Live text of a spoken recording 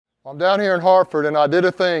I'm down here in Hartford, and I did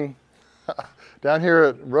a thing down here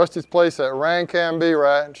at Rusty's place at Rancan Bee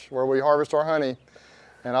Ranch, where we harvest our honey,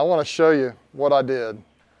 and I want to show you what I did.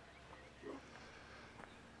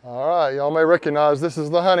 All right, y'all may recognize this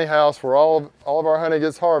is the honey house where all of our honey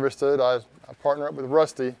gets harvested. I partner up with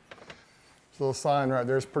Rusty. This little sign right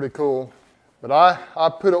there is pretty cool. But I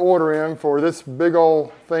put an order in for this big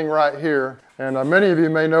old thing right here, and many of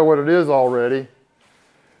you may know what it is already,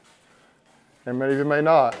 and many of you may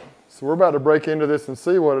not. So we're about to break into this and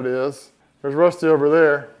see what it is. There's Rusty over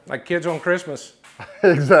there. Like kids on Christmas.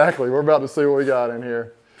 Exactly, we're about to see what we got in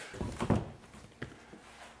here.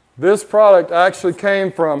 This product actually came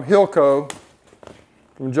from Hillco,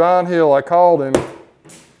 from John Hill. I called him.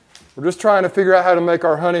 We're just trying to figure out how to make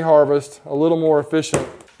our honey harvest a little more efficient.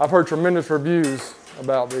 I've heard tremendous reviews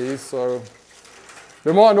about these, so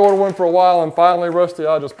been wanting to order one for a while, and finally, Rusty,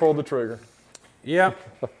 I just pulled the trigger. Yep.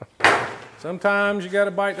 Sometimes you got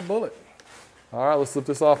to bite the bullet. All right, let's lift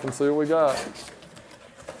this off and see what we got.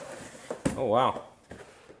 Oh, wow.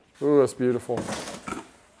 Ooh, that's beautiful.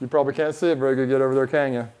 You probably can't see it very good over there,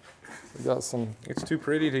 can you? We got some. It's too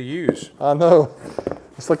pretty to use. I know.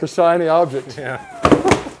 It's like a shiny object. Yeah.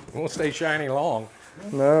 It won't stay shiny long.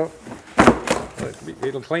 No.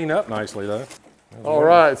 It'll clean up nicely, though. All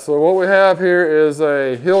right, so what we have here is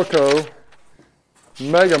a Hillco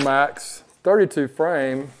Mega Max 32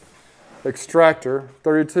 frame extractor,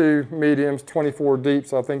 32 mediums, 24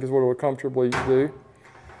 deeps, I think is what it would comfortably do.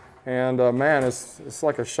 And man, it's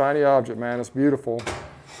like a shiny object, man. It's beautiful.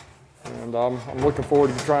 And I'm looking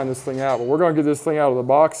forward to trying this thing out. But we're going to get this thing out of the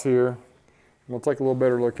box here, and we'll take a little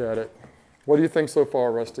better look at it. What do you think so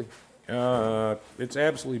far, Rusty? It's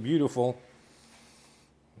absolutely beautiful.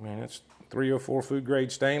 Man, it's 304 food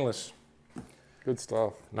grade stainless. Good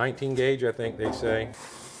stuff. 19 gauge, I think they say.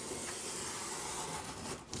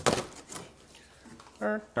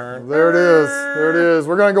 There it is. There it is.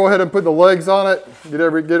 We're going to go ahead and put the legs on it, get it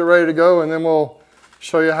ready to go, and then we'll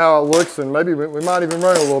show you how it looks, and maybe we might even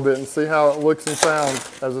run it a little bit and see how it looks and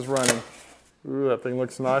sounds as it's running. Ooh, that thing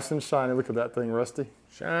looks nice and shiny. Look at that thing, Rusty.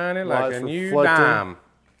 Shiny like a new dime.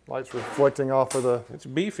 Lights reflecting off of the... It's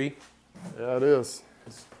beefy. Yeah, it is.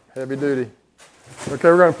 It's heavy duty. Okay,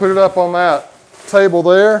 we're going to put it up on that table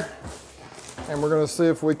there, and we're going to see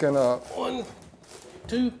if we can... 1,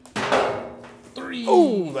 2, 3.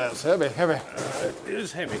 Oh, that's heavy, heavy. It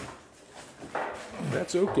is heavy.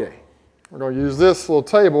 That's okay. We're going to use this little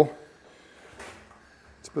table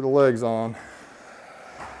to put the legs on.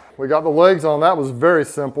 We got the legs on. That was very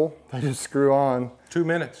simple. They just screw on. 2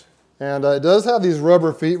 minutes. And it does have these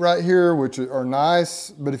rubber feet right here, which are nice,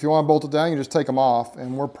 but if you want to bolt it down, you just take them off,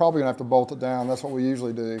 and we're probably going to have to bolt it down. That's what we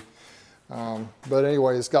usually do. But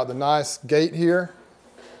anyway, it's got the nice gate here,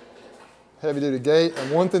 heavy-duty gate.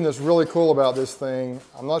 And one thing that's really cool about this thing,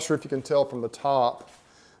 I'm not sure if you can tell from the top,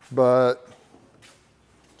 but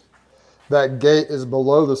that gate is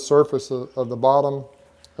below the surface of the bottom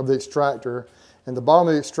of the extractor, and the bottom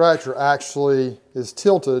of the extractor actually is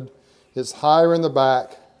tilted. It's higher in the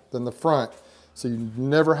back than the front, so you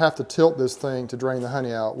never have to tilt this thing to drain the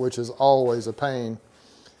honey out, which is always a pain.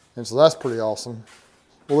 And so that's pretty awesome.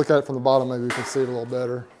 We'll look at it from the bottom, maybe we can see it a little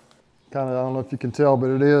better. Kind of, I don't know if you can tell,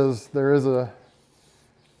 but there is a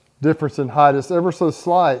difference in height. It's ever so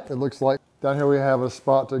slight, it looks like. Down here we have a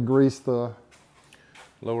spot to grease the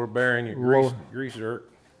lower bearing, your grease dirt.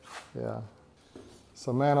 Yeah.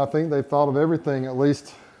 So man, I think they thought of everything, at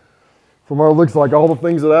least from what it looks like. All the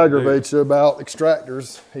things that aggravate you about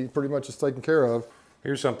extractors, he pretty much is taken care of.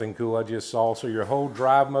 Here's something cool I just saw. So your whole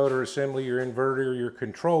drive motor assembly, your inverter, your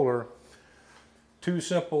controller, 2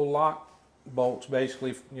 simple lock bolts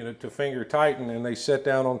basically, to finger tighten, and they set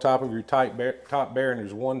down on top of your top bearing.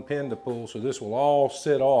 There's 1 pin to pull, so this will all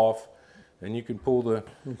sit off, and you can pull the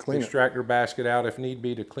extractor basket out if need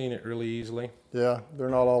be to clean it really easily. Yeah, they're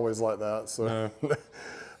not always like that. So no.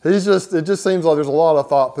 It just seems like there's a lot of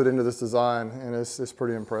thought put into this design, and it's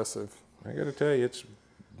pretty impressive. I got to tell you, it's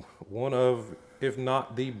one of, if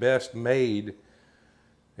not the best made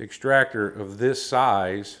extractor of this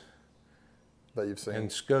size that you've seen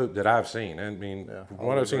and scope that I've seen. I mean, from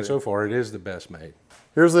what I've seen so far, it is the best made.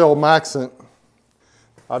 Here's the old Maxent.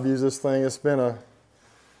 I've used this thing. It's been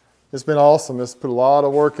awesome. It's put a lot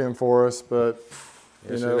of work in for us, but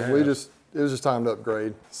it was just time to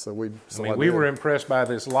upgrade. So we were impressed by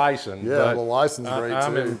this license. Yeah, the license is great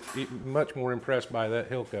too. I'm much more impressed by that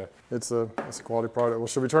Hillco. It's a quality product. Well,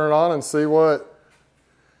 should we turn it on and see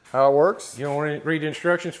how it works? You don't want to read the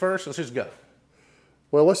instructions first? Let's just go.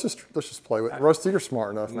 Well, let's just play with it. Rusty, you're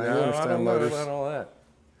smart enough, man. No, you understand I don't motors. know about all that.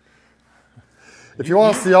 If you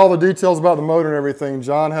want to see all the details about the motor and everything,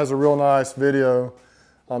 John has a real nice video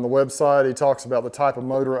on the website. He talks about the type of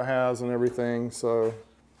motor it has and everything. So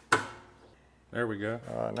there we go.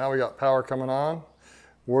 now we got power coming on.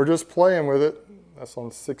 We're just playing with it. That's on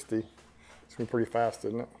 60. It's gonna be pretty fast,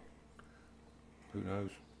 isn't it? Who knows?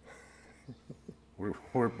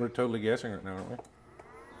 we're totally guessing right now, aren't we?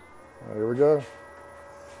 Here we go.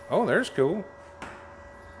 Oh, there's cool.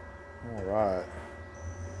 All right.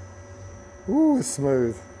 Ooh, it's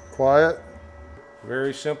smooth. Quiet.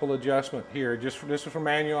 Very simple adjustment here. This is for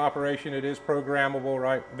manual operation. It is programmable,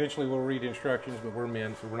 right? Eventually we'll read instructions, but we're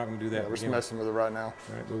men, so we're not going to do that. Yeah, we're just messing with it right now.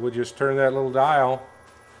 All right, but we'll just turn that little dial.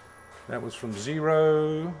 That was from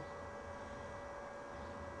 0.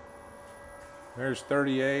 There's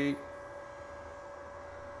 38.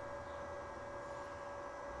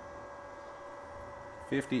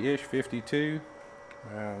 .50-ish, 52.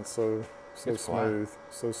 Man, so It's smooth.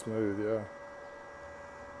 So smooth, yeah.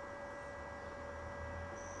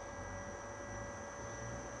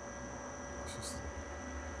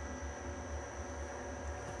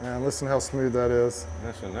 Man, listen how smooth that is.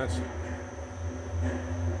 Listen,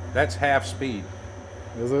 that's half speed.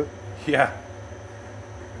 Is it? Yeah.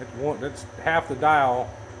 That's half the dial.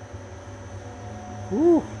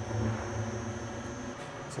 Woo.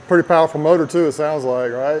 It's a pretty powerful motor too, it sounds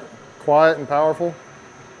like, right? Quiet and powerful.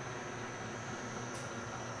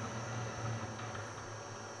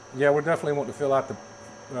 Yeah, we're definitely wanting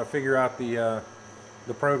to figure out the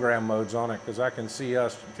program modes on it, because I can see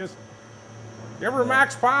us just give her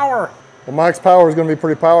max power. Well, max power is going to be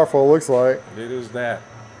pretty powerful, it looks like. It is that.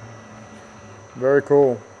 Very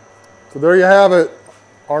cool. So there you have it,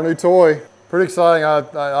 our new toy. Pretty exciting.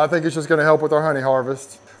 I think it's just going to help with our honey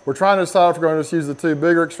harvest. We're trying to decide if we're going to just use the 2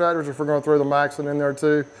 bigger extractors or if we're going to throw the Maxon in there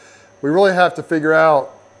too. We really have to figure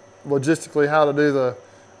out logistically how to do the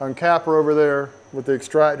uncapper over there with the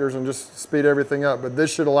extractors and just speed everything up. But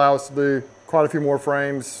this should allow us to do quite a few more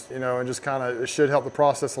frames, you know, and just kind of, it should help the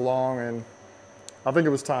process along. And I think it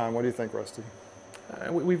was time. What do you think, Rusty?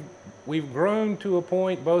 We've grown to a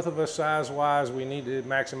point, both of us size-wise, we need to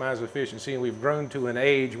maximize efficiency, and we've grown to an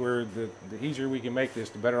age where the easier we can make this,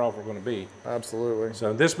 the better off we're going to be. Absolutely.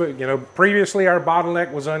 So this, you know, previously our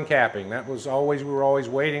bottleneck was uncapping. That was always, we were always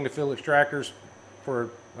waiting to fill extractors for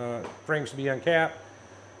frames to be uncapped.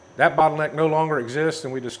 That bottleneck no longer exists,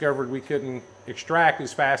 and we discovered we couldn't extract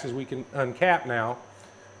as fast as we can uncap now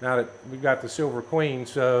that we've got the Silver Queen.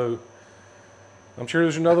 So I'm sure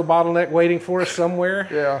there's another bottleneck waiting for us somewhere.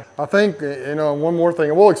 Yeah, I think, you know, one more thing,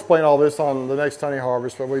 and we'll explain all this on the next honey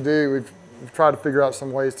harvest, but we've tried to figure out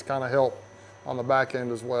some ways to kind of help on the back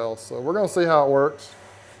end as well. So we're going to see how it works.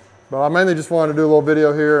 But I mainly just wanted to do a little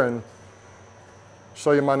video here and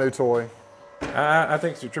show you my new toy. I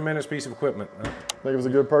think it's a tremendous piece of equipment. Think it was a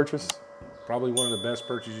good purchase? Probably one of the best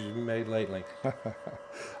purchases you've made lately.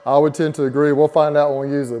 I would tend to agree. We'll find out when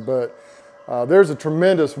we use it, but there's a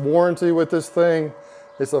tremendous warranty with this thing.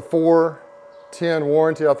 It's a 410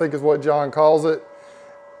 warranty, I think is what John calls it.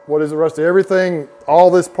 What is it, Rusty? Everything,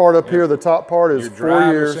 all this part up here, the top part is 4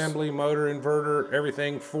 drive years. Assembly, motor, inverter,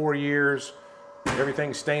 everything 4 years.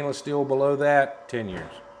 Everything stainless steel below that, 10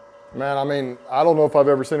 years. Man, I mean, I don't know if I've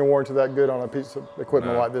ever seen a warranty that good on a piece of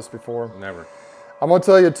equipment like this before. Never. I'm gonna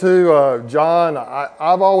tell you too, John,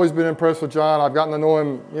 I've always been impressed with John. I've gotten to know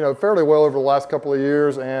him, you know, fairly well over the last couple of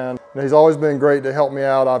years, and you know, he's always been great to help me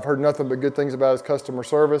out. I've heard nothing but good things about his customer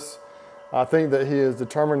service. I think that he is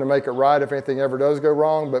determined to make it right if anything ever does go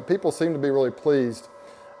wrong, but people seem to be really pleased.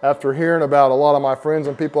 After hearing about a lot of my friends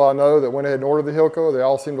and people I know that went ahead and ordered the Hillco, they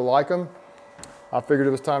all seem to like them. I figured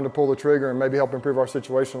it was time to pull the trigger and maybe help improve our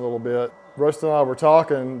situation a little bit. Rusty and I were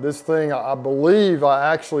talking, this thing, I believe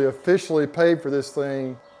I actually officially paid for this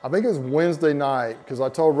thing, I think it was Wednesday night, because I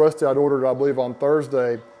told Rusty I'd ordered it, I believe, on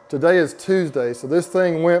Thursday. Today is Tuesday, so this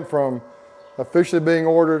thing went from officially being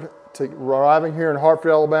ordered to arriving here in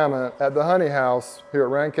Hartford, Alabama at the honey house here at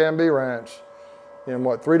Rancam Bee Ranch in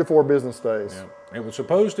what, 3 to 4 business days. Yeah. It was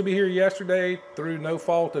supposed to be here yesterday. Through no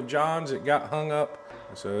fault of John's, it got hung up.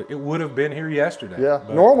 So it would have been here yesterday. Yeah,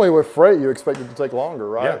 normally with freight you expect it to take longer,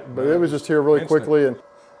 right? Yeah, but it was just here really quickly. And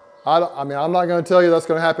I mean, I'm not going to tell you that's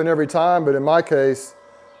going to happen every time, but in my case,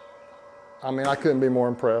 I mean, I couldn't be more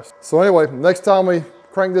impressed. So anyway, next time we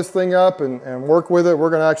crank this thing up and work with it, we're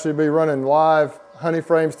going to actually be running live honey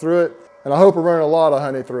frames through it. And I hope we're running a lot of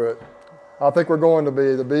honey through it. I think we're going to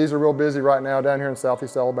be. The bees are real busy right now down here in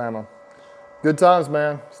Southeast Alabama. Good times,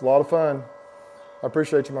 man. It's a lot of fun. I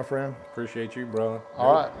appreciate you, my friend. Appreciate you, brother.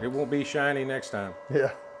 All right. It won't be shiny next time.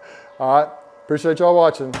 Yeah. All right. Appreciate y'all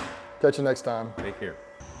watching. Catch you next time. Take care.